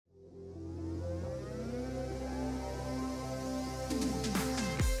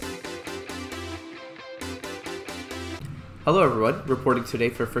Hello everyone, reporting today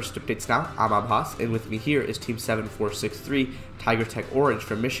for First Updates Now, I'm Abhas, and with me here is Team 7463, Tiger Tech Orange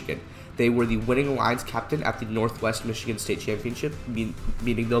from Michigan. They were the winning Alliance captain at the Northwest Michigan State Championship,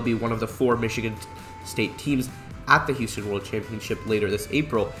 meaning they'll be one of the 4 Michigan State teams at the Houston World Championship later this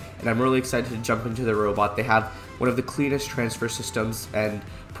April, and I'm really excited to jump into the robot. They have one of the cleanest transfer systems and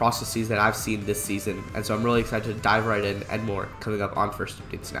processes that I've seen this season, and so I'm really excited to dive right in and more coming up on First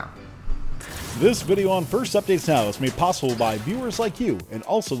Updates Now. This video on First Updates Now is made possible by viewers like you and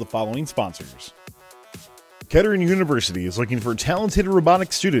also the following sponsors. Kettering University is looking for talented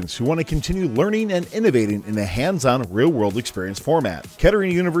robotics students who want to continue learning and innovating in a hands-on, real-world experience format.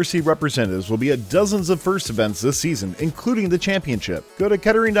 Kettering University representatives will be at dozens of FIRST events this season, including the championship. Go to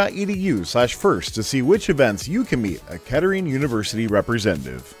kettering.edu/first to see which events you can meet a Kettering University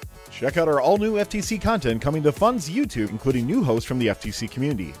representative. Check out our all-new FTC content coming to Fun's YouTube, including new hosts from the FTC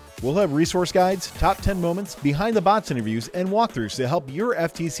community. We'll have resource guides, top 10 moments, behind the bots interviews, and walkthroughs to help your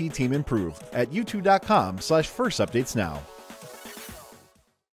FTC team improve at youtube.com/firstupdatesnow.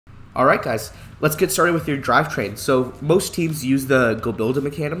 Alright guys, let's get started with your drivetrain. So most teams use the Go Build a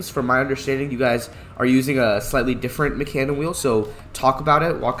Mecanums. From my understanding, you guys are using a slightly different Mecanum wheel, so talk about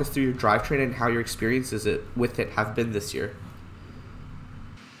it, walk us through your drivetrain and how your experiences with it have been this year.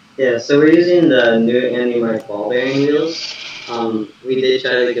 Yeah, so we're using the new Andy-Mark ball bearing wheels. We did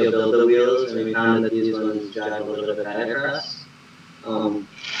try to go build the wheels, and we found that these ones drive a little bit better for us.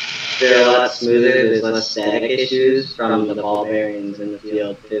 They're a lot smoother, there's less static issues from the ball bearings in the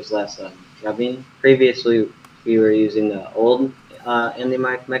field, there's less rubbing. Previously, we were using the old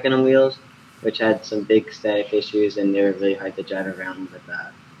Andy-Mark Mecanum wheels, which had some big static issues, and they were really hard to drive around with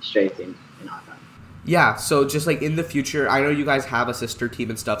strafing and all that. Yeah, so just like in the future, I know you guys have a sister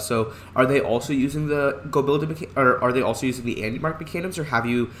team and stuff, so are they also using the Go Build a or are they also using the Andy-Mark Mecanums, or have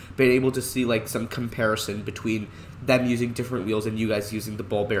you been able to see like some comparison between them using different wheels and you guys using the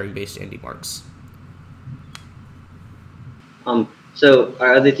ball bearing based Andy-Marks? So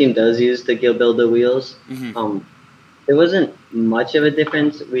our other team does use the Go Build a wheels. There wasn't much of a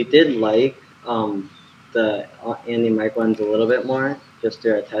difference. We did like the Andy-Mark ones a little bit more, just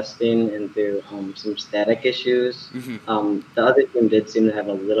through our testing and through some static issues. The other team did seem to have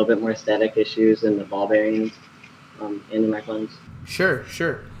a little bit more static issues than the ball bearings Andy-Mark ones. Sure.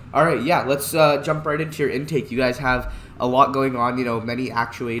 All right, yeah, let's jump right into your intake. You guys have a lot going on, you know, many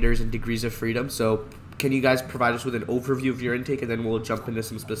actuators and degrees of freedom. So can you guys provide us with an overview of your intake, and then we'll jump into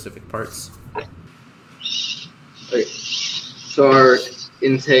some specific parts? Okay. So our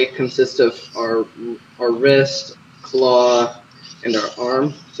intake consists of our wrist, claw, and our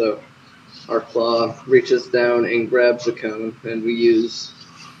arm. So our claw reaches down and grabs the cone, and we use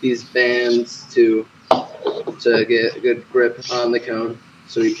these bands to get a good grip on the cone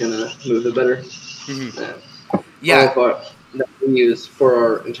so we can move it better. Yeah. That we use for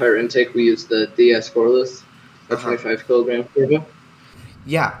our entire intake, we use the DS scoreless, our 25 kilogram turbo.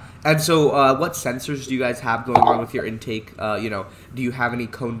 Yeah. And so what sensors do you guys have going on with your intake? You know, do you have any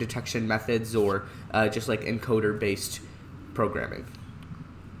cone detection methods, or just like encoder based programming?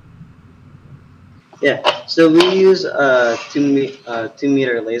 Yeah, so we use a 2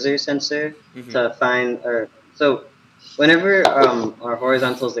 meter laser sensor to find, so whenever our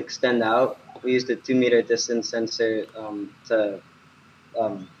horizontals extend out, we use the 2 meter distance sensor to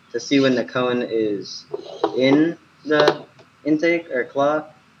see when the cone is in the intake or claw.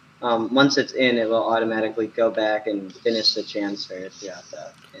 Once it's in, it will automatically go back and finish the transfer throughout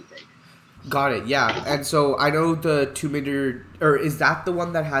the intake. Got it, yeah. And so I know the 2 meter, or is that the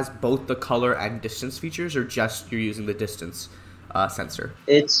one that has both the color and distance features, or just you're using the distance sensor?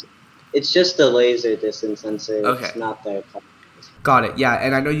 It's just the laser distance sensor. Okay. It's not the color. Got it, yeah.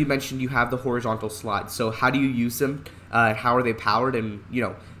 And I know you mentioned you have the horizontal slides. So how do you use them? How are they powered, and you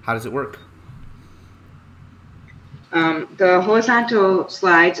know, how does it work? The horizontal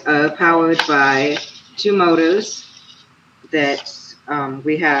slides are powered by 2 motors that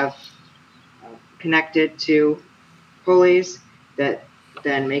we have connected to pulleys that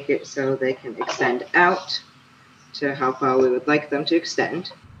then make it so they can extend out to how far we would like them to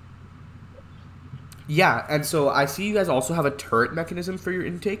extend. Yeah, and so I see you guys also have a turret mechanism for your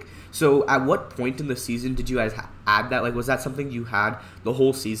intake. So at what point in the season did you guys add that? Like, was that something you had the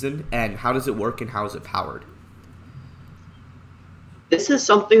whole season, and how does it work and how is it powered? This is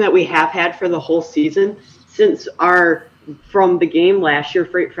something that we have had for the whole season. From the game last year,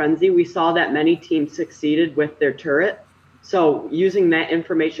 Freight Frenzy, we saw that many teams succeeded with their turret. So using that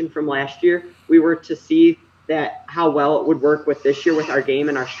information from last year, we were to see that how well it would work with this year with our game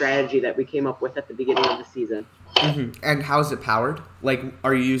and our strategy that we came up with at the beginning of the season. And how is it powered? Like,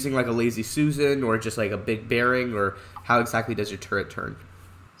 are you using like a Lazy Susan or just like a big bearing, or how exactly does your turret turn?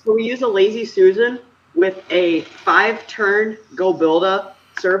 So we use a Lazy Susan with a 5-turn Go Builda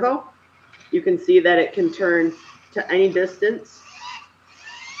servo. You can see that it can turn to any distance.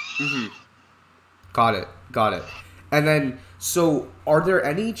 Got it. And then, so are there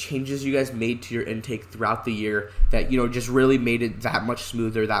any changes you guys made to your intake throughout the year that, just really made it that much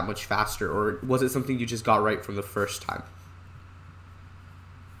smoother, that much faster, or was it something you just got right from the first time?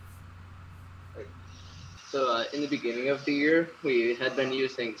 So in the beginning of the year, we had been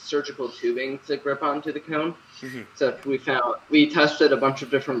using surgical tubing to grip onto the cone. So we tested a bunch of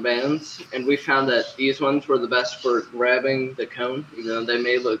different bands, and we found that these ones were the best for grabbing the cone, even though they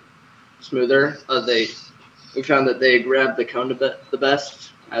may look smoother. We found that they grabbed the cone the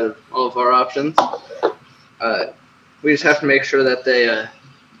best out of all of our options. We just have to make sure that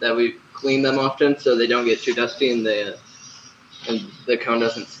that we clean them often so they don't get too dusty and the cone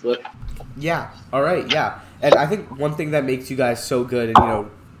doesn't slip. Yeah. All right. Yeah. And I think one thing that makes you guys so good and,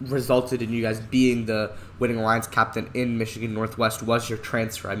 resulted in you guys being the winning alliance captain in Michigan Northwest was your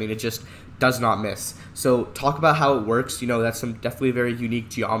transfer. I mean, it just does not miss. So talk about how it works. That's some definitely very unique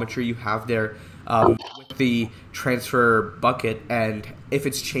geometry you have there with the transfer bucket, and if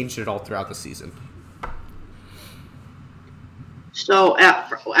it's changed at all throughout the season. So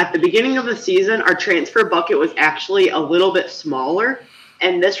at the beginning of the season, our transfer bucket was actually a little bit smaller,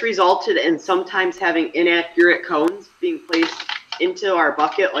 and this resulted in sometimes having inaccurate cones being placed into our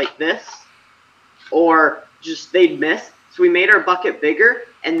bucket like this, or just they'd miss. So we made our bucket bigger,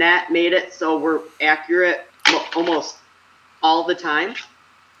 and that made it so we're accurate almost all the time.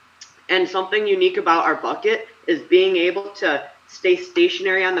 And something unique about our bucket is being able to stay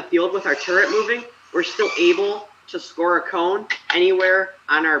stationary on the field with our turret moving. We're still able to score a cone anywhere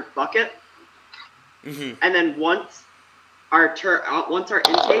on our bucket. And then once our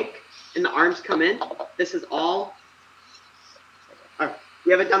intake and the arms come in, this is all.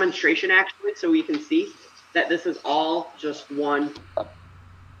 We have a demonstration actually, so we can see that this is all just one.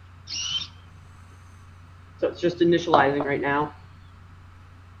 So it's just initializing right now.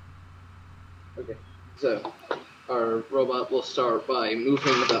 Okay, so our robot will start by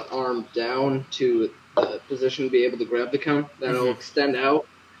moving the arm down to the position to be able to grab the cone. Then it'll extend out,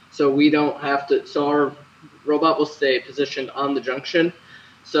 so we don't have to. So our robot will stay positioned on the junction.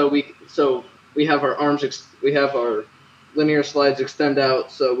 So we have our arms. We have our linear slides extend out,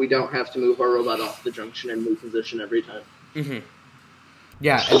 so we don't have to move our robot off the junction and move position every time.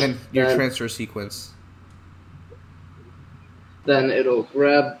 Yeah, and then your transfer sequence. Then it'll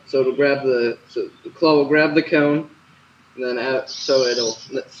grab. So the claw will grab the cone, and then so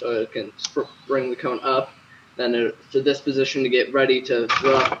it can bring the cone up. Then to this position to get ready to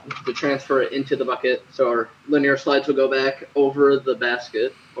transfer it into the bucket. So our linear slides will go back over the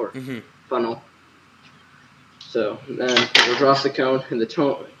basket or funnel. So then it'll drop the cone and the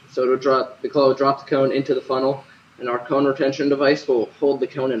claw will drop the cone into the funnel, and our cone retention device will hold the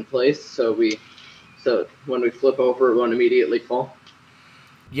cone in place. So when we flip over, it won't immediately fall.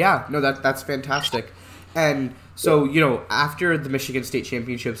 Yeah, no, that's fantastic. And so, after the Michigan State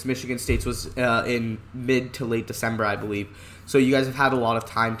Championships, Michigan State's was in mid to late December, I believe. So you guys have had a lot of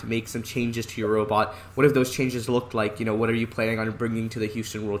time to make some changes to your robot. What have those changes looked like? What are you planning on bringing to the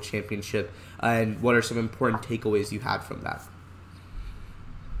Houston World Championship? And what are some important takeaways you had from that?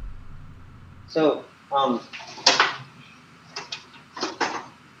 So,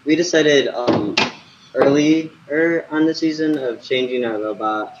 we decided earlier on the season of changing our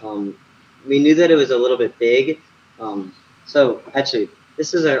robot. We knew that it was a little bit big. So actually,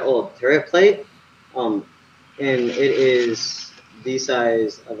 this is our old turret plate, and it is the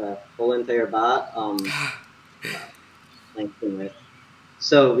size of a full entire bot, length and width.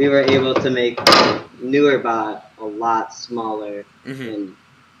 So we were able to make the newer bot a lot smaller, and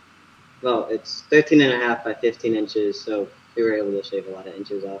well, it's 13.5 by 15 inches. So we were able to shave a lot of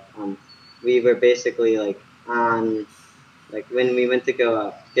inches off. We were basically when we went to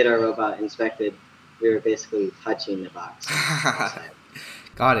go get our robot inspected, we were basically touching the box.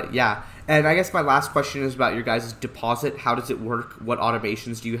 Got it, yeah. And I guess my last question is about your guys' deposit. How does it work? What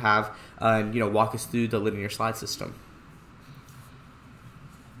automations do you have? And, walk us through the linear slide system.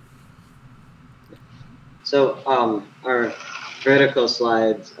 So our vertical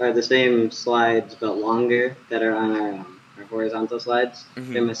slides are the same slides but longer that are on our horizontal slides.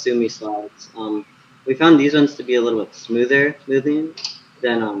 They're Masumi slides. We found these ones to be a little bit smoothing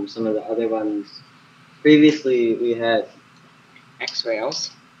than some of the other ones. Previously, we had X-rails.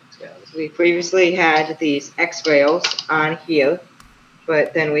 We previously had these X rails on here,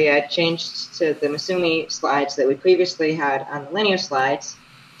 but then we had changed to the Masumi slides that we previously had on the linear slides.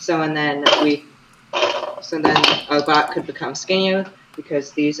 So then our bot could become skinnier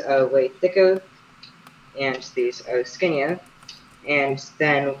because these are way thicker and these are skinnier. And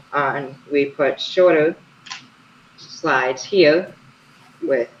then we put shorter slides here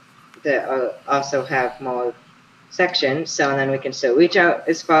that also have more sections, so then we can still reach out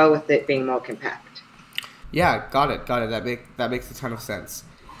as far with it being more compact. Yeah, got it. That makes a ton of sense.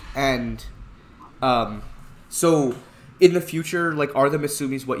 And so in the future, like, are the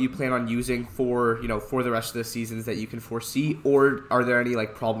Masumis what you plan on using for the rest of the seasons that you can foresee, or are there any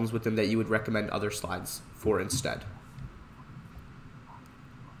like problems with them that you would recommend other slides for instead?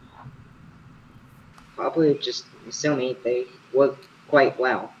 Probably just Masumi. They work quite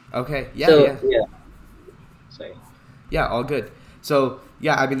well. Okay. Yeah. So, yeah. Sorry. Yeah, all good. So,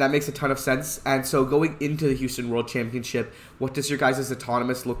 yeah, I mean, that makes a ton of sense. And so going into the Houston World Championship, what does your guys'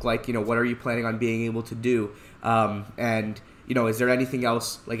 autonomous look like? What are you planning on being able to do? And, is there anything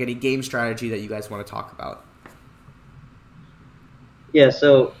else, like any game strategy that you guys want to talk about? Yeah,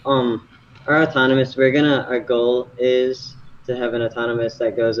 so our autonomous, our goal is to have an autonomous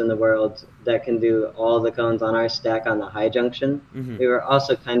that goes in the world that can do all the cones on our stack on the high junction. Mm-hmm. We were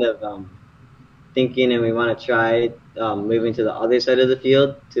also kind of thinking, and we want to try moving to the other side of the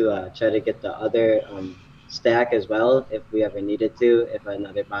field to try to get the other stack as well if we ever needed to, if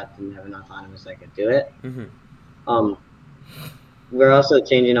another bot didn't have an autonomous that could do it. Mm-hmm. We're also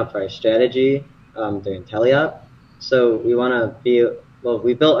changing up our strategy during teleop. So we want to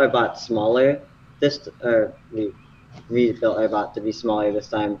we built our bot smaller we built our bot to be smaller this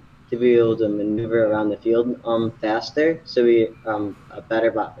time to be able to maneuver around the field faster. So we a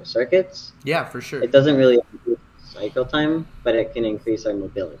better bot for circuits. Yeah, for sure. It doesn't really increase cycle time, but it can increase our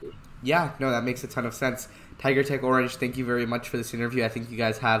mobility. Yeah, no, that makes a ton of sense. Tiger Tech Orange, thank you very much for this interview. I think you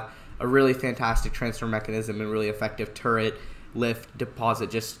guys have a really fantastic transfer mechanism and really effective turret, lift, deposit,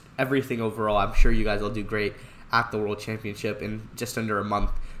 just everything overall. I'm sure you guys will do great at the World Championship in just under a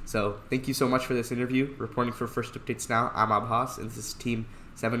month. So thank you so much for this interview. Reporting for First Updates Now, I'm Abhas, and this is Team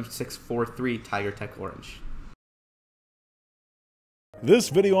 7643 Tiger Tech Orange. This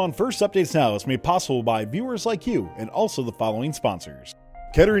video on First Updates Now is made possible by viewers like you and also the following sponsors.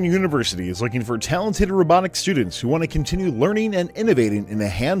 Kettering University is looking for talented robotics students who want to continue learning and innovating in a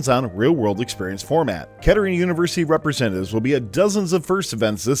hands-on, real-world experience format. Kettering University representatives will be at dozens of FIRST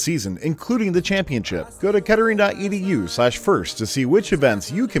events this season, including the championship. Go to kettering.edu/first to see which events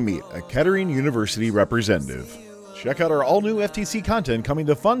you can meet a Kettering University representative. Check out our all-new FTC content coming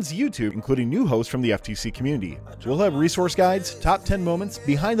to Fun's YouTube, including new hosts from the FTC community. We'll have resource guides, top 10 moments,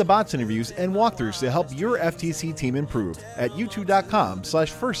 behind-the-box interviews, and walkthroughs to help your FTC team improve at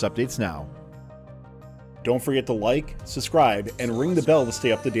youtube.com/firstupdatesnow. Don't forget to like, subscribe, and ring the bell to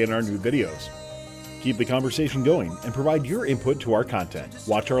stay up to date on our new videos. Keep the conversation going and provide your input to our content.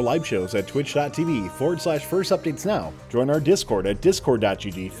 Watch our live shows at twitch.tv/firstupdatesnow. Join our Discord at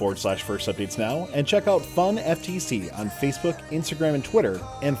discord.gg/firstupdatesnow and check out Fun FTC on Facebook, Instagram, and Twitter,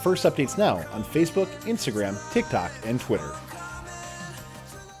 and First Updates Now on Facebook, Instagram, TikTok, and Twitter.